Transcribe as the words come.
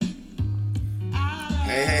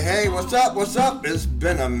Hey, hey, hey, what's up? What's up? It's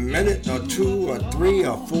been a minute or two or three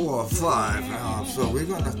or four or five. So we're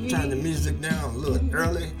going to turn the music down a little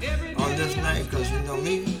early on this night because you know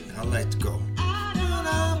me, I like to go out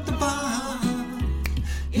of the bar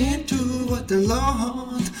into what the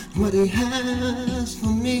Lord, what He has for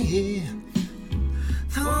me.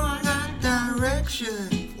 Oh, that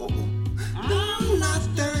direction. Oh, no, not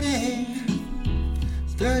 30,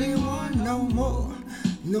 31, no more,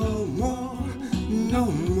 no more. No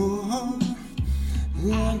more.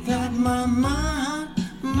 I got my mind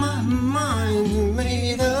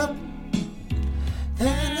made up,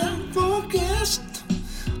 and I'm focused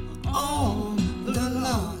on the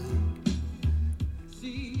Lord.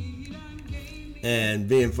 And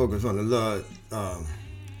being focused on the Lord,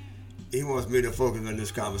 He wants me to focus on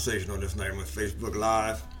this conversation on this night with Facebook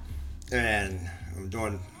Live, and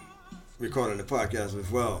I'm recording the podcast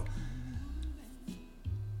as well.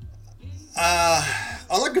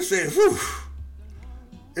 All I can say is, whew,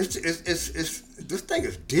 it's this thing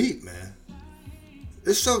is deep, man.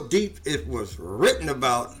 It's so deep. It was written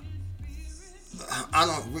about.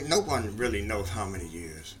 No one really knows how many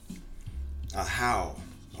years, how,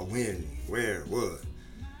 or when, where, what.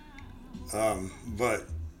 But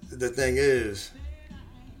the thing is,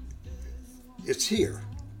 it's here.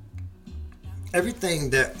 Everything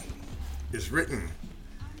that is written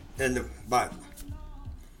in the Bible.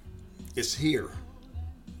 It's here.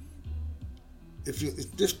 If you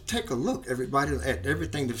just take a look, everybody, at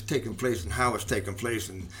everything that's taking place and how it's taking place,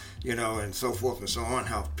 and and so forth and so on,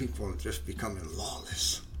 how people are just becoming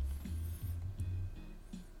lawless.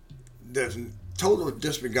 There's total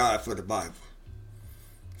disregard for the Bible,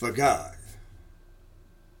 for God.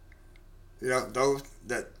 Those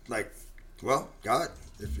that God,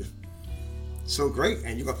 if you're so great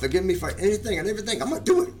and you're gonna forgive me for anything and everything, I'm gonna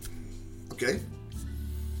do it. Okay.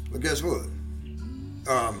 But guess what?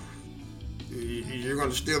 You're going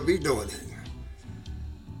to still be doing it.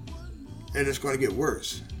 And it's going to get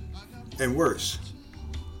worse and worse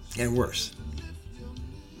and worse.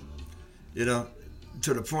 To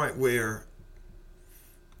the point where,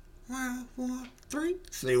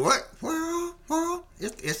 say what?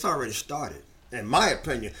 It's already started, in my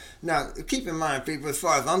opinion. Now, keep in mind, people, as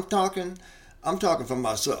far as I'm talking for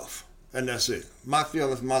myself. And that's it. My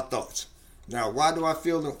feelings, my thoughts. Now, why do I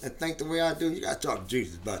feel and think the way I do? You got to talk to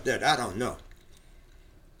Jesus about that. I don't know.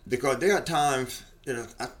 Because there are times,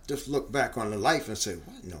 I just look back on the life and say,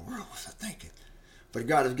 what in the world was I thinking? But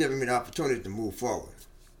God has given me the opportunity to move forward.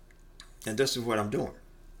 And this is what I'm doing.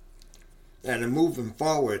 And in moving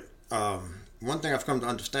forward, one thing I've come to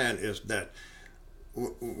understand is that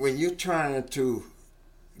when you're trying to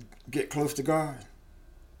get close to God,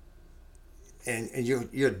 and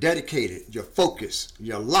you're dedicated, you're focused,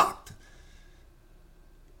 you're locked,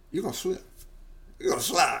 you're going to slip. You're going to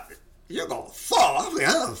slide. You're going to fall. I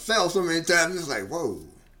done fell so many times. It's like, whoa.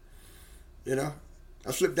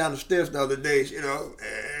 I slipped down the stairs the other day,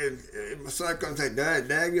 and my son comes and say,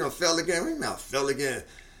 Dad, fell again? I fell again.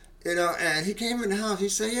 And he came in the house. He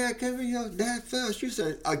said, yeah, Kevin, Dad fell. She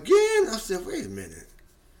said, again? I said, wait a minute.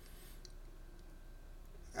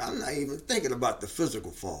 I'm not even thinking about the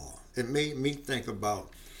physical fall. It made me think about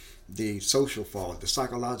the social fall, the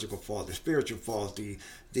psychological fall, the spiritual falls,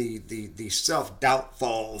 the self-doubt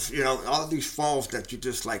falls, all these falls that you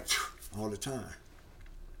just like all the time.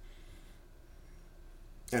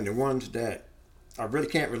 And the ones that I really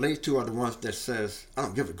can't relate to are the ones that says, I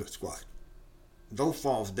don't give a good squat. Those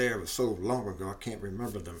falls there were so long ago, I can't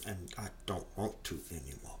remember them, and I don't want to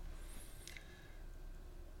anymore.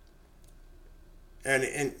 And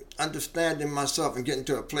in understanding myself and getting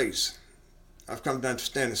to a place, I've come to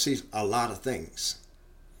understand and see a lot of things.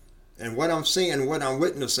 And what I'm seeing, what I'm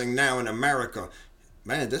witnessing now in America,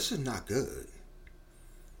 man, this is not good.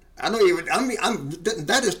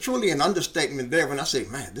 That is truly an understatement there when I say,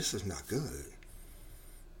 man, this is not good.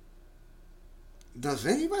 Does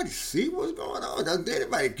anybody see what's going on? Does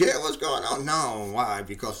anybody get what's going on? No, why?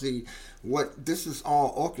 Because this is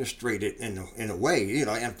all orchestrated in a way,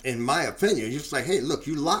 in my opinion. You're just like, hey, look,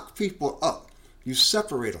 you lock people up. You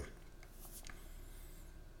separate them.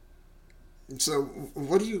 And so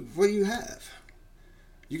what do you have?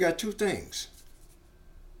 You got two things.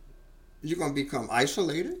 You're going to become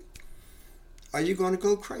isolated, or you're going to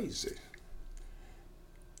go crazy.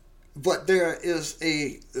 But there is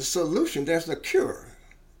a solution. There's a cure,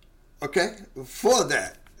 okay, for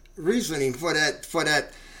that reasoning,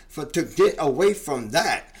 to get away from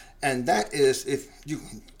that, and that is if you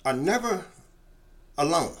are never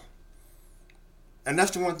alone. And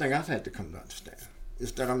that's the one thing I've had to come to understand,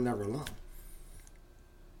 is that I'm never alone.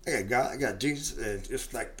 I got God, I got Jesus, and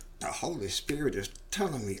it's like the Holy Spirit is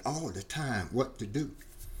telling me all the time what to do.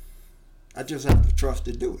 I just have to trust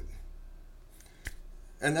to do it.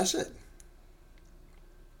 And that's it.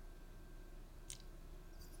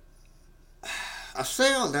 I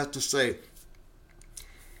say all that to say,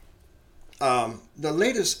 the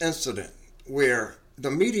latest incident where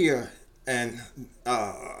the media and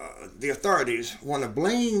the authorities want to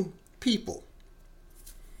blame people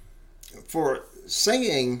for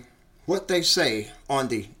saying what they say on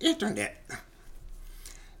the internet,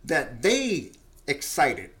 that they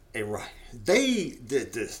excited a riot. They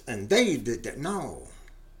did this and they did that. No.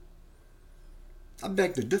 I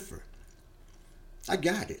beg to differ. I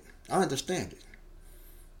got it. I understand it.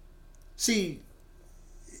 See,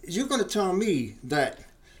 you're going to tell me that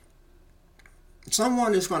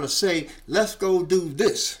someone is going to say, let's go do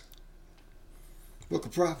this. Book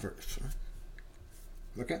of Proverbs.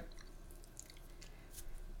 Okay?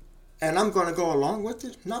 And I'm going to go along with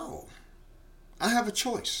it? No. I have a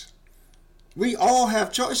choice. We all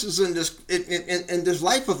have choices in this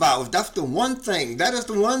life of ours. That's the one thing. That is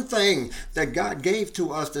the one thing that God gave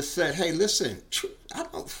to us that said, hey, listen, I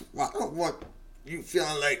don't want you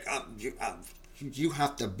feeling like you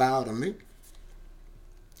have to bow to me.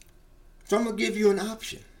 So I'm going to give you an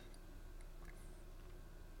option.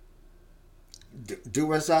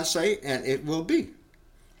 Do as I say, and it will be.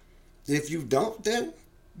 If you don't, then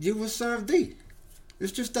you will serve thee.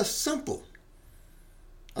 It's just that simple.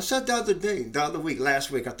 I said the other week, last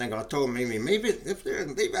week, I think I told maybe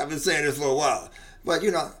I've been saying this for a while. But,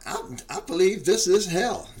 I believe this is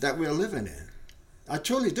hell that we're living in. I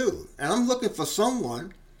truly do. And I'm looking for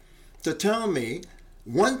someone to tell me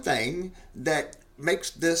one thing that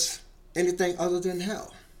makes this anything other than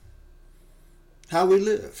hell. How we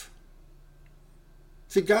live.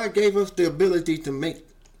 See, God gave us the ability to make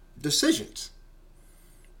decisions.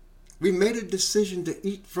 We made a decision to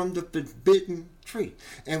eat from the forbidden tree.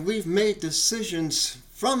 And we've made decisions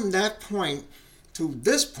from that point to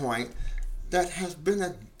this point that has been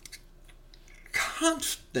a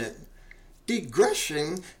constant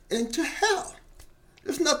digression into hell.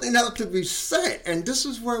 There's nothing else to be said. And this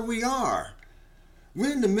is where we are.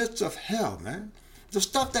 We're in the midst of hell, man. The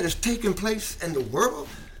stuff that is taking place in the world,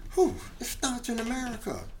 it starts in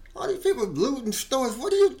America. All these people looting stores.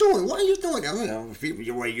 What are you doing? Why are you doing that? People,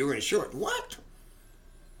 you're in short. What?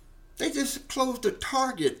 They just closed a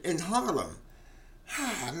Target in Harlem.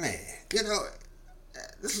 Man.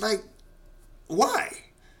 It's like, why?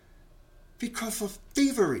 Because of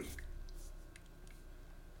thievery.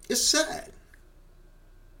 It's sad.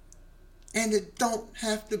 And it don't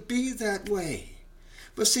have to be that way.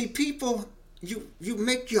 But see, people, you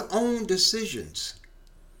make your own decisions.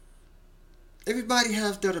 Everybody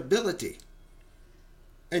has that ability.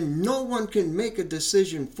 And no one can make a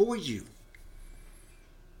decision for you.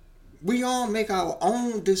 We all make our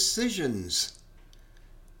own decisions.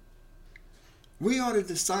 We are the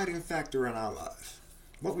deciding factor in our lives.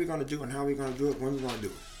 What we're going to do and how we're going to do it, when we're going to do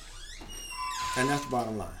it. And that's the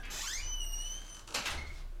bottom line.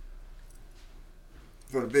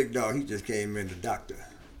 For the big dog, he just came in, the doctor.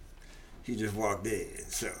 He just walked in,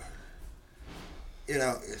 so...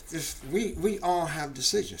 it's just, we all have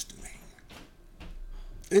decisions to make.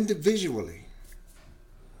 Individually.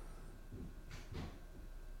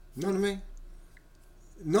 You know what I mean?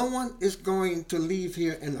 No one is going to leave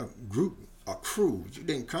here in a group, a crew. You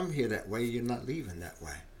didn't come here that way, you're not leaving that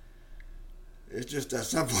way. It's just that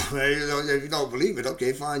simple. If you don't believe it,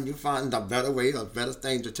 okay, fine. You find a better way, a better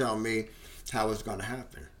thing to tell me how it's going to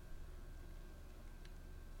happen.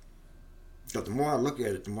 But the more I look at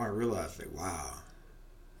it, the more I realize, wow.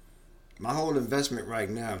 My whole investment right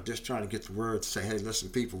now is just trying to get the word to say, hey, listen,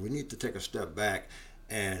 people, we need to take a step back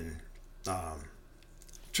and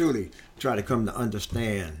truly try to come to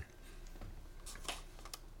understand.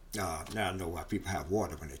 Now I know why people have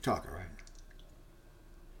water when they're talking, right?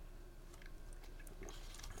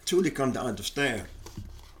 Truly come to understand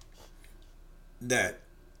that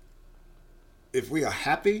if we are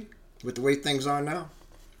happy with the way things are now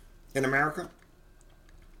in America,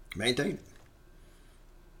 maintain it.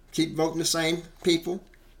 Keep voting the same people,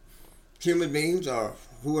 human beings, or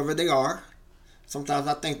whoever they are. Sometimes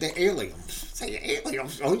I think they're aliens. Say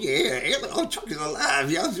aliens? Oh yeah, aliens. Oh, Chuck is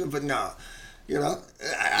alive. Yeah, but no,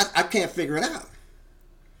 I can't figure it out.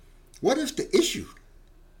 What is the issue?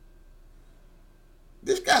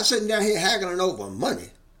 This guy sitting down here haggling over money.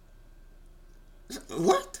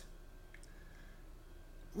 What?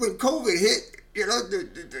 When COVID hit,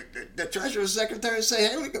 the Treasury Secretary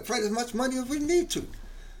said, hey, we can print as much money as we need to.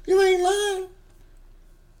 You ain't lying.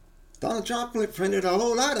 Donald Trump printed a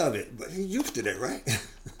whole lot of it, but he's used to that, right?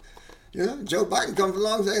 You know, Joe Biden comes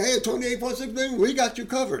along and says, hey, 28.6 billion, we got you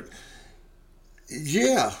covered.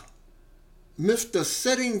 Yeah. Mr.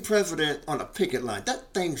 Sitting President on a picket line.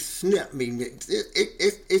 That thing snapped me.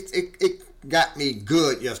 It got me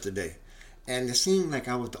good yesterday. And it seemed like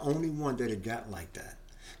I was the only one that it got like that.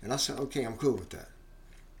 And I said, okay, I'm cool with that.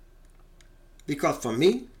 Because for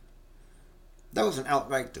me, that was an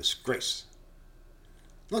outright disgrace.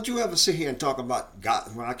 Don't you ever sit here and talk about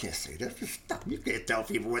God? Well, I can't say that. Stop. You can't tell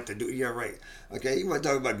people what to do. You're right. Okay, you want to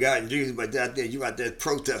talk about God and Jesus, but out there, you out there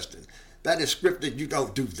protesting. That is scripted. You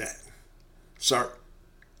don't do that, sir.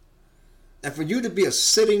 And for you to be a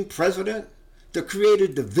sitting president, to create a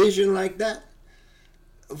division like that,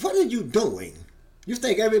 what are you doing? You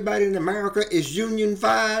think everybody in America is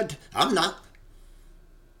unified? I'm not.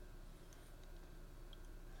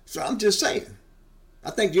 So I'm just saying. I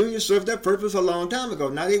think unions served their purpose a long time ago.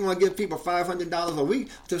 Now they want to give people $500 a week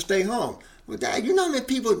to stay home. Well, Dad, you know how many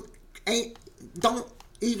people don't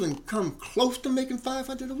even come close to making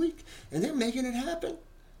 $500 a week, and they're making it happen.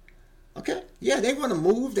 Okay? Yeah, they want to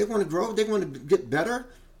move, they want to grow, they want to get better.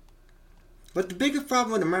 But the biggest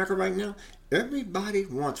problem in America right now, everybody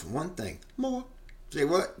wants one thing: more. Say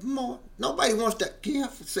what? More. Nobody wants to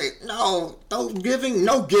give. Say no. No giving.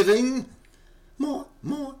 More.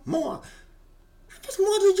 What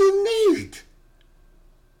more do you need?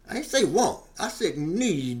 I ain't say want. I said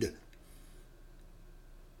need.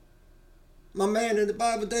 My man in the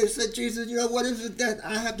Bible day said, Jesus, you know, what is it that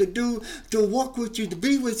I have to do to walk with you, to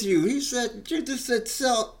be with you? He said, Jesus said,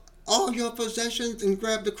 sell all your possessions and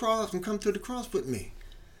grab the cross and come to the cross with me.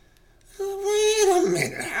 Wait a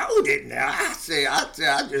minute, hold it now. I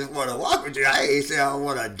just want to walk with you. I ain't say I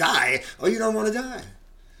want to die. Or you don't want to die.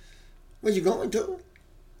 Well, you're going to.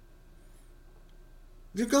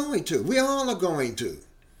 You're going to. We all are going to.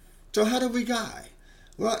 So how do we die?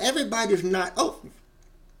 Well, everybody's not. Oh,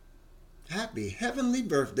 happy heavenly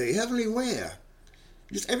birthday. Heavenly where?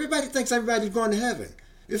 Just everybody thinks everybody's going to heaven.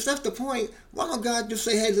 If that's the point, why don't God just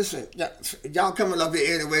say, hey, listen, y'all coming up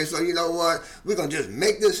here anyway, so you know what? We're going to just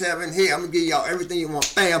make this heaven. Here, I'm going to give y'all everything you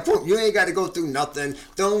want. Bam, boom. You ain't got to go through nothing.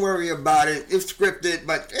 Don't worry about it. It's scripted,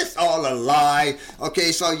 but it's all a lie.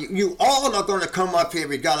 Okay, so you all are going to come up here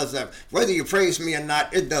regardless of whether you praise me or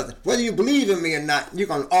not. It doesn't. Whether you believe in me or not, you're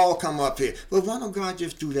going to all come up here. But why don't God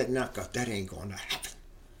just do that now? Because that ain't going to happen.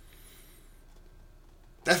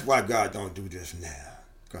 That's why God don't do this now.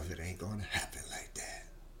 Because it ain't going to happen like that.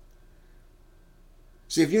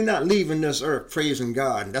 See, if you're not leaving this earth praising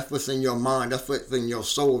God, and that's what's in your mind, that's what's in your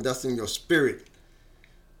soul, that's in your spirit,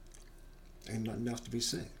 ain't nothing else to be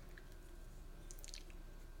said.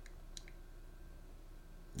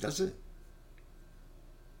 That's it.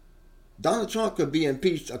 Donald Trump could be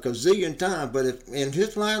impeached a gazillion times, but if in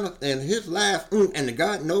his last, and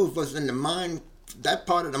God knows what's in the mind, that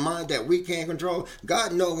part of the mind that we can't control.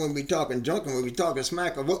 God knows when we talking junk and when we talking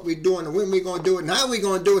smack of what we doing and when we going to do it and how we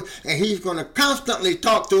going to do it. And he's going to constantly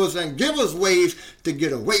talk to us and give us ways to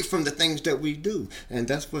get away from the things that we do. And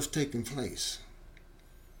that's what's taking place.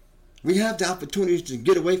 We have the opportunities to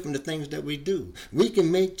get away from the things that we do. We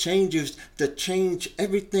can make changes to change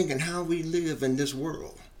everything and how we live in this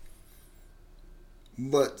world.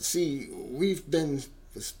 But see, we've been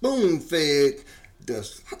spoon-fed the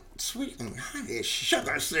sweet and honey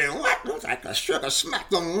sugar saying, what? Looks like a sugar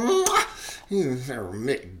smack them.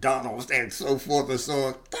 McDonald's and so forth and so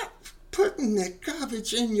on. Stop putting that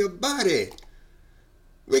garbage in your body.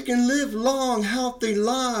 We can live long, healthy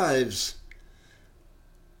lives.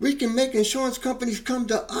 We can make insurance companies come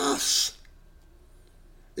to us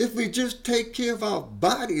if we just take care of our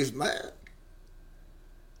bodies, man.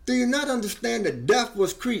 Do you not understand that death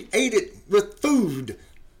was created with food?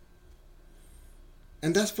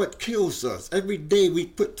 And that's what kills us. Every day we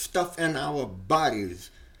put stuff in our bodies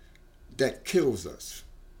that kills us.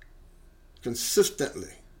 Consistently.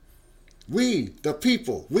 We, the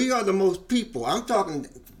people, we are the most people. I'm talking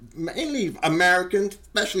mainly Americans,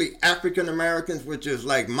 especially African Americans, which is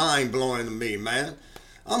like mind-blowing to me, man.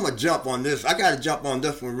 I'm going to jump on this. I got to jump on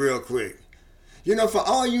this one real quick. You know, for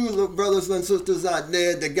all you little brothers and sisters out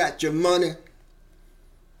there that got your money,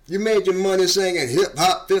 you made your money singing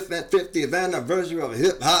hip-hop, 50th anniversary of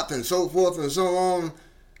hip-hop and so forth and so on.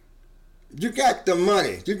 You got the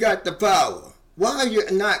money. You got the power. Why are you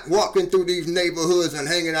not walking through these neighborhoods and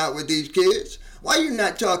hanging out with these kids? Why are you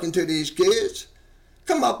not talking to these kids?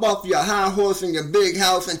 Come up off your high horse in your big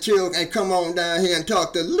house and chill and come on down here and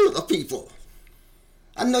talk to little people.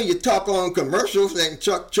 I know you talk on commercials and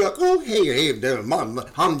Chuck, oh, hey, there,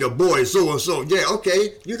 I'm your boy so-and-so. Yeah,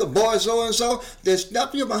 okay, you the boy so-and-so? Then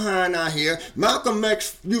step your behind out here. Malcolm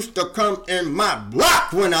X used to come in my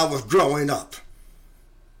block when I was growing up.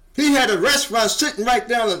 He had a restaurant sitting right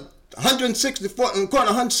down at 164th and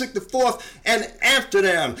corner 164th and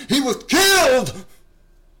Amsterdam. He was killed,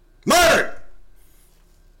 murdered.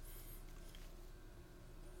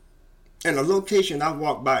 In a location I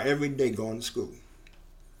walk by every day going to school.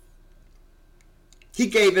 He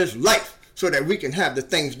gave his life so that we can have the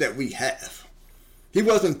things that we have. He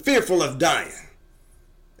wasn't fearful of dying,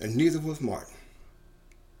 and neither was Martin.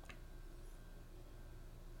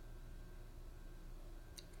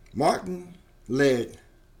 Martin led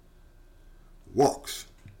walks.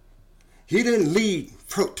 He didn't lead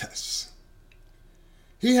protests.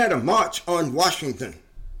 He had a march on Washington,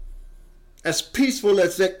 as peaceful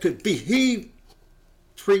as it could be. He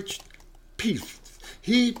preached peace.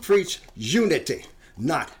 He preached unity,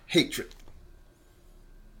 not hatred.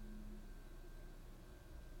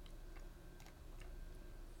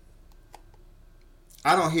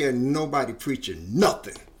 I don't hear nobody preaching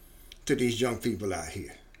nothing to these young people out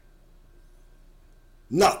here.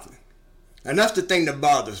 Nothing. And that's the thing that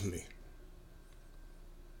bothers me.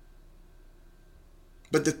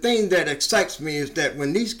 But the thing that excites me is that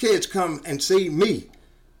when these kids come and see me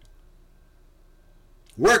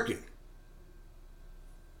working,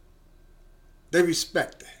 they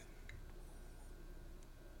respect that.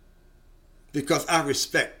 Because I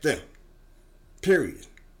respect them. Period.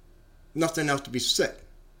 Nothing else to be said.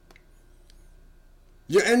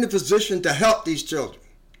 You're in the position to help these children.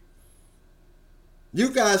 You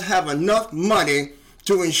guys have enough money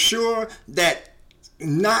to ensure that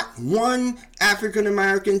not one African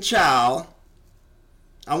American child,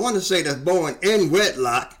 I want to say that's born in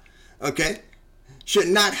wedlock, okay, should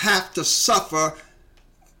not have to suffer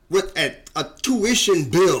with a tuition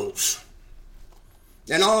bills.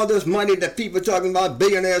 And all this money that people talking about,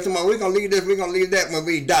 billionaires, we're going to leave this, we're going to leave that when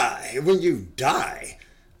we die. When you die,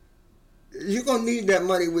 you're going to need that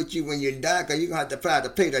money with you when you die, because you're going to have to try to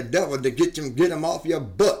pay the devil to get them off your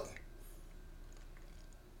butt.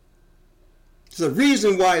 It's the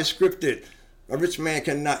reason why it's scripted, a rich man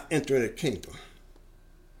cannot enter the kingdom.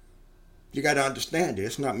 You got to understand it.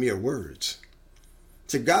 It's not mere words.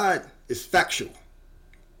 To God, it's factual.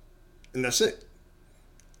 And that's it.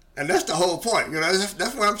 And that's the whole point. You know,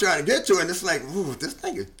 that's what I'm trying to get to. And it's like, ooh, this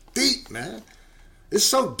thing is deep, man. It's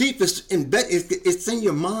so deep, it's in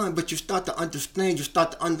your mind, but you start to understand, you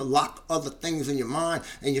start to unlock other things in your mind,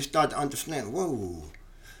 and you start to understand, whoa.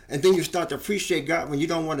 And then you start to appreciate God when you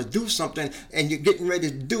don't want to do something, and you're getting ready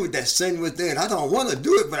to do it, that sin within. I don't want to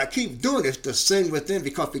do it, but I keep doing it. It's the sin within,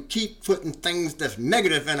 because we keep putting things that's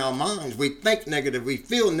negative in our minds. We think negative, we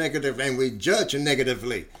feel negative, and we judge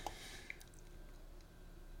negatively.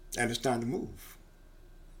 And it's time to move.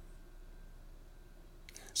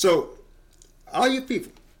 So, all you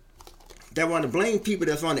people that want to blame people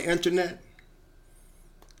that's on the internet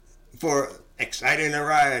for exciting the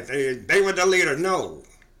riot, they were the leader. No.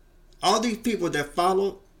 All these people that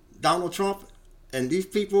follow Donald Trump and these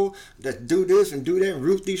people that do this and do that,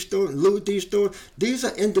 root these stores, loot these stores, these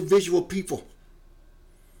are individual people.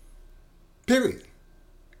 Period.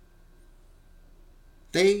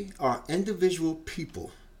 They are individual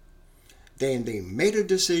people. Then they made a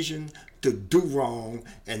decision to do wrong,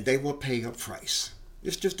 and they will pay a price.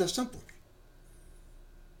 It's just that simple.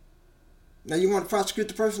 Now you want to prosecute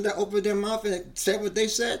the person that opened their mouth and said what they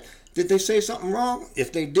said? Did they say something wrong?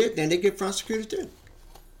 If they did, then they get prosecuted too.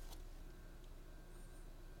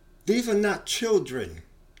 These are not children.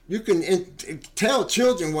 You can tell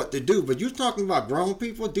children what to do, but you're talking about grown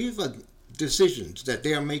people. These are decisions that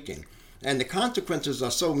they're making. And the consequences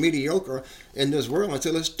are so mediocre in this world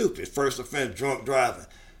until it's stupid. First offense, drunk driving.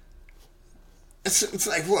 It's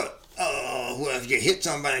like what? Oh, well, if you hit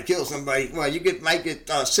somebody and kill somebody, well, you might get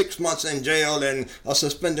 6 months in jail and a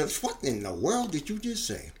suspended. What in the world did you just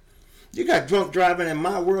say? You got drunk driving in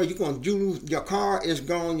my world. Your car is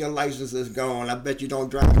gone. Your license is gone. I bet you don't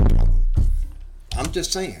drive. I'm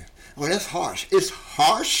just saying. Well, that's harsh. It's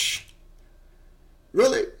harsh?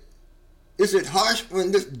 Really? Is it harsh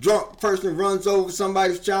when this drunk person runs over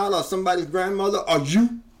somebody's child or somebody's grandmother or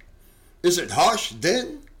you? Is it harsh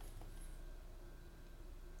then?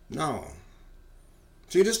 No.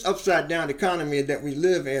 See, this upside down economy that we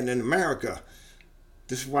live in America,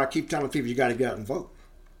 this is why I keep telling people you got to get out and vote.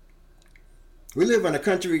 We live in a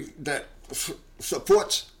country that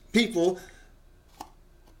supports people,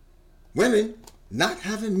 women, not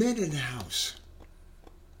having men in the house.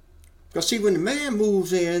 Because see, when the man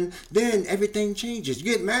moves in, then everything changes.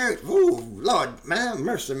 You get married, oh, Lord, man,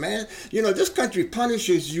 mercy, man. You know, this country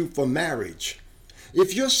punishes you for marriage.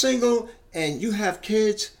 If you're single and you have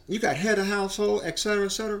kids, you got head of household,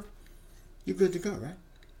 etc., you're good to go, right?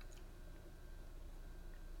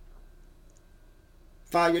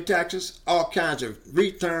 file your taxes, all kinds of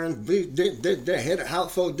returns, they head of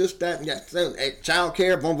household, this, that, and that, child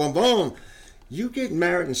care, boom, boom, boom. You get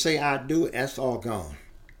married and say, I do, that's all gone.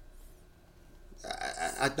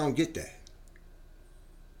 I don't get that.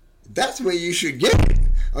 That's where you should get it,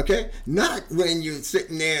 okay? Not when you're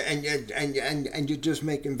sitting there and you're just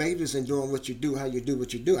making babies and doing what you do, how you do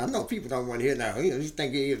what you do. I know people don't want to hear now. You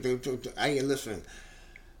think, hey, listen,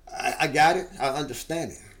 I got it. I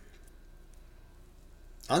understand it.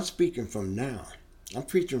 I'm speaking from now. I'm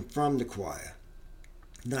preaching from the choir,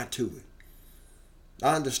 not to it.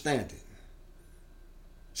 I understand it.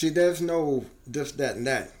 See, there's no this, that, and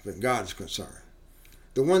that when God is concerned.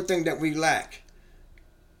 The one thing that we lack,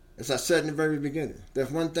 as I said in the very beginning,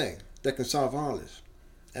 there's one thing that can solve all this,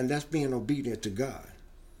 and that's being obedient to God.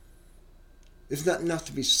 There's nothing else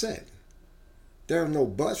to be said. There are no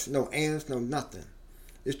buts, no ands, no nothing.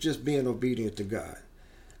 It's just being obedient to God.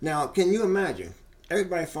 Now, can you imagine?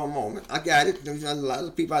 Everybody for a moment, I got it. There's a lot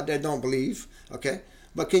of people out there don't believe, okay?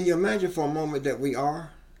 But can you imagine for a moment that we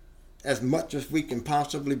are as much as we can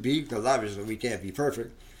possibly be? Because obviously we can't be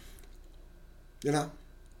perfect. You know?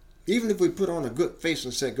 Even if we put on a good face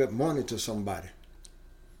and say good morning to somebody.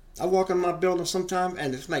 I walk in my building sometime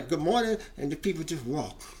and it's like good morning and the people just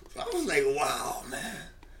walk. I was like, wow, man.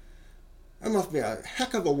 That must be a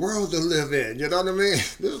heck of a world to live in. You know what I mean?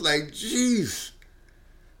 This is like, jeez.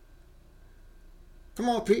 Come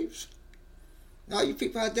on, peeps. All you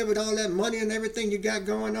people out there with all that money and everything you got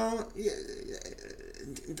going on,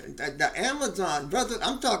 the Amazon, brothers,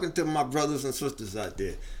 I'm talking to my brothers and sisters out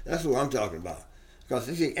there. That's what I'm talking about. Because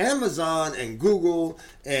you see, Amazon and Google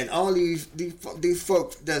and all these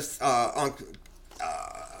folks that's on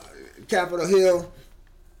Capitol Hill,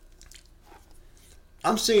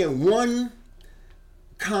 I'm seeing one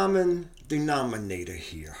common denominator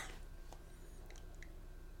here.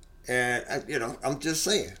 And, I'm just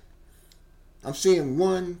saying. I'm seeing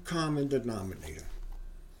one common denominator.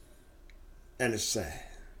 And it's sad.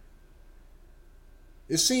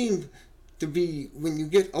 It seems to be when you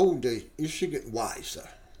get older, you should get wiser.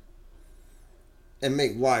 And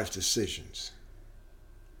make wise decisions.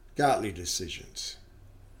 Godly decisions.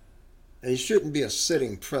 And you shouldn't be a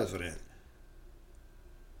sitting president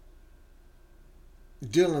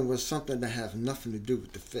dealing with something that has nothing to do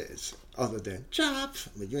with the feds other than jobs.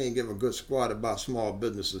 But you ain't give a good squat about small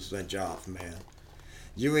businesses and jobs, man.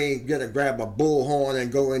 You ain't gonna grab a bullhorn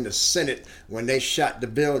and go in the Senate when they shot the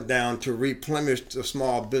bill down to replenish the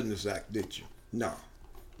Small Business Act, did you? No.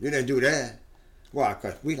 You didn't do that. Why?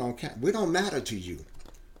 Because we don't matter to you.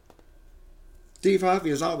 Steve Harvey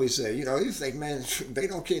has always said, you think, man, they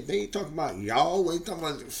don't care. They ain't talking about y'all. We ain't talking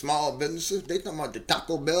about small businesses. They talking about the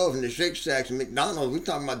Taco Bells and the Shake Shacks and McDonald's. We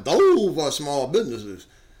talking about those are small businesses.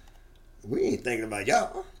 We ain't thinking about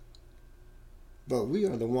y'all. But we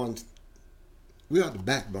are the ones, we are the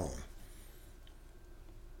backbone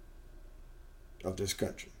of this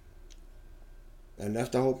country. And that's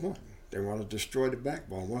the whole point. They want to destroy the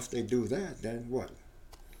backbone. Once they do that, then what?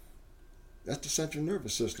 That's the central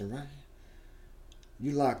nervous system, right?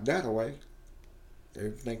 You lock that away,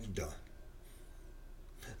 everything's done.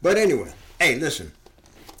 But anyway, hey, listen,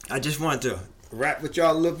 I just wanted to rap with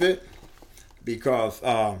y'all a little bit because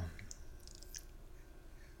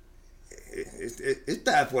it's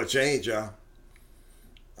time for a change, y'all.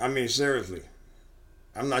 I mean, seriously.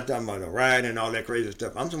 I'm not talking about a riot and all that crazy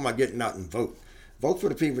stuff. I'm talking about getting out and vote. Vote for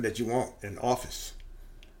the people that you want in office.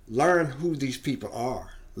 Learn who these people are.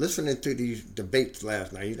 Listening to these debates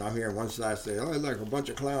last night, I'm hearing one side say, oh, it's like a bunch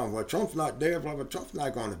of clowns. Well, Trump's not there, blah, blah, Trump's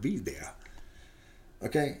not going to be there.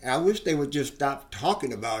 Okay? I wish they would just stop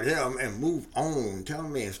talking about him and move on. Tell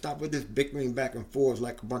me, and stop with this bickering back and forth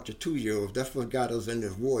like a bunch of 2-year-olds. That's what got us in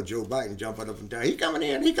this war. Joe Biden jumping up and down. He coming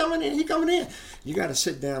in, he coming in, he coming in. You got to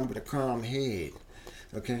sit down with a calm head,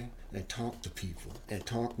 okay? And talk to people, and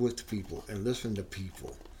talk with people, and listen to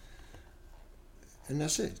people. And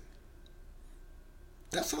that's it.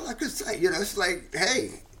 That's all I could say. It's like,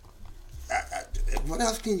 hey, what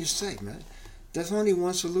else can you say, man? There's only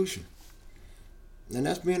one solution. And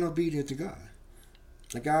that's being obedient to God.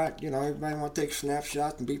 Like God, everybody want to take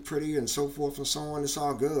snapshots and be pretty and so forth and so on. It's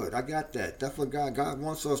all good. I got that. That's what God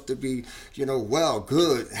wants us to be, well,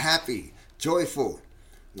 good, happy, joyful.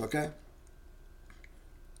 Okay?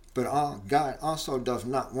 But God also does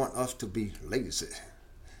not want us to be lazy.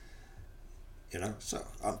 So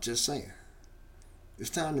I'm just saying. It's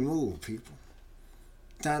time to move, people.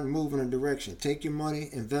 Time to move in a direction. Take your money,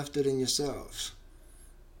 invest it in yourselves.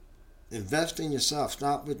 Invest in yourself.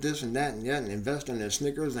 Stop with this and that and that, and invest in the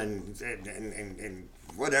Snickers and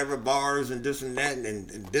whatever bars and this and that and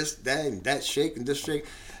this, that, and that shake and this shake.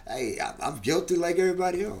 Hey, I'm guilty like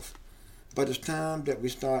everybody else. But it's time that we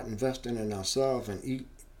start investing in ourselves and eat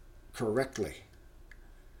correctly.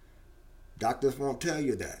 Doctors won't tell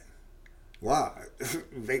you that. Why?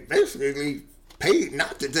 They basically paid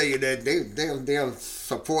not to tell you that. They're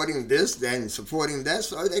supporting this and supporting that,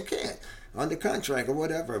 so they can't under contract or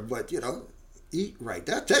whatever. But eat right.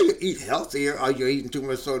 They'll tell you eat healthier. Are you eating too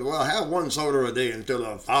much soda? Well, have one soda a day instead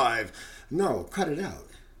of 5. No, cut it out.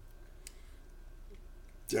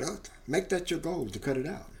 Make that your goal to cut it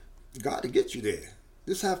out. God will get you there.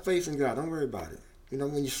 Just have faith in God. Don't worry about it.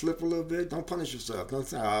 When you slip a little bit, don't punish yourself. Don't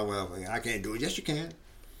say, oh, well, I can't do it. Yes, you can.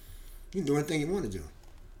 You can do anything you want to do.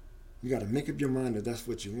 You got to make up your mind that that's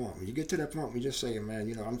what you want. When you get to that point, you just say,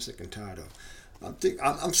 man, I'm sick and tired of.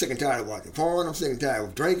 I'm sick and tired of watching porn. I'm sick and tired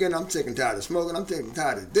of drinking. I'm sick and tired of smoking. I'm sick and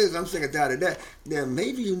tired of this. I'm sick and tired of that. Then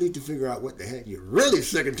maybe you need to figure out what the heck you're really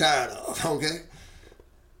sick and tired of, okay?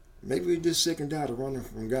 Maybe you're just sick and tired of running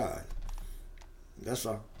from God. That's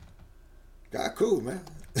all. God cool, man.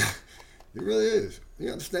 He really is.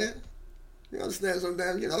 You understand? You understand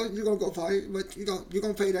sometimes, you're going to go fight, but you're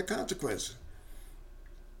going to pay that consequence.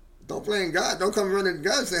 Don't blame God. Don't come running to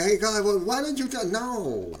God and say, hey, God, well, why didn't you tell?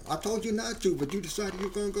 No, I told you not to, but you decided you're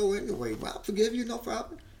going to go anyway. Well, I'll forgive you, no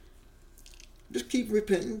problem. Just keep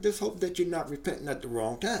repenting. Just hope that you're not repenting at the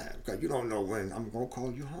wrong time, because you don't know when I'm going to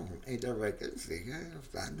call you home. Ain't that right? See, yeah,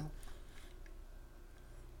 I know.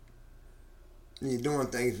 And you're doing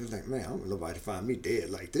things, it's like, man, I don't want nobody to find me dead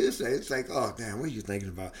like this. It's like, oh, damn, what are you thinking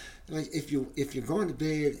about? Like, if you're going to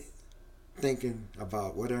bed thinking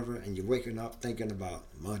about whatever, and you're waking up thinking about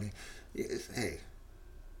money, hey,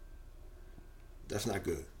 that's not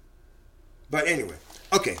good. But anyway,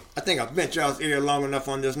 okay, I think I've bent y'all's ear long enough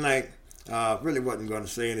on this night. Really wasn't going to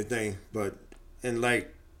say anything, but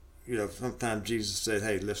sometimes Jesus said,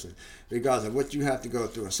 hey, listen, regardless of what you have to go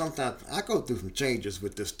through, and sometimes I go through some changes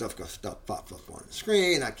with this stuff because stuff pops up on the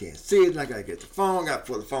screen, I can't see it, I got to get the phone, got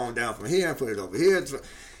to pull the phone down from here and put it over here,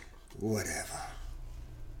 whatever.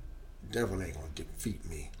 The devil ain't going to defeat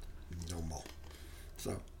me no more.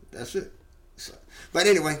 So, that's it. But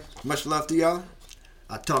anyway, much love to y'all.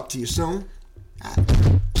 I'll talk to you soon. I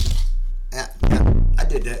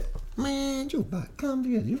did that. Man, you about come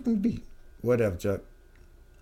here. You can be. Whatever, Chuck.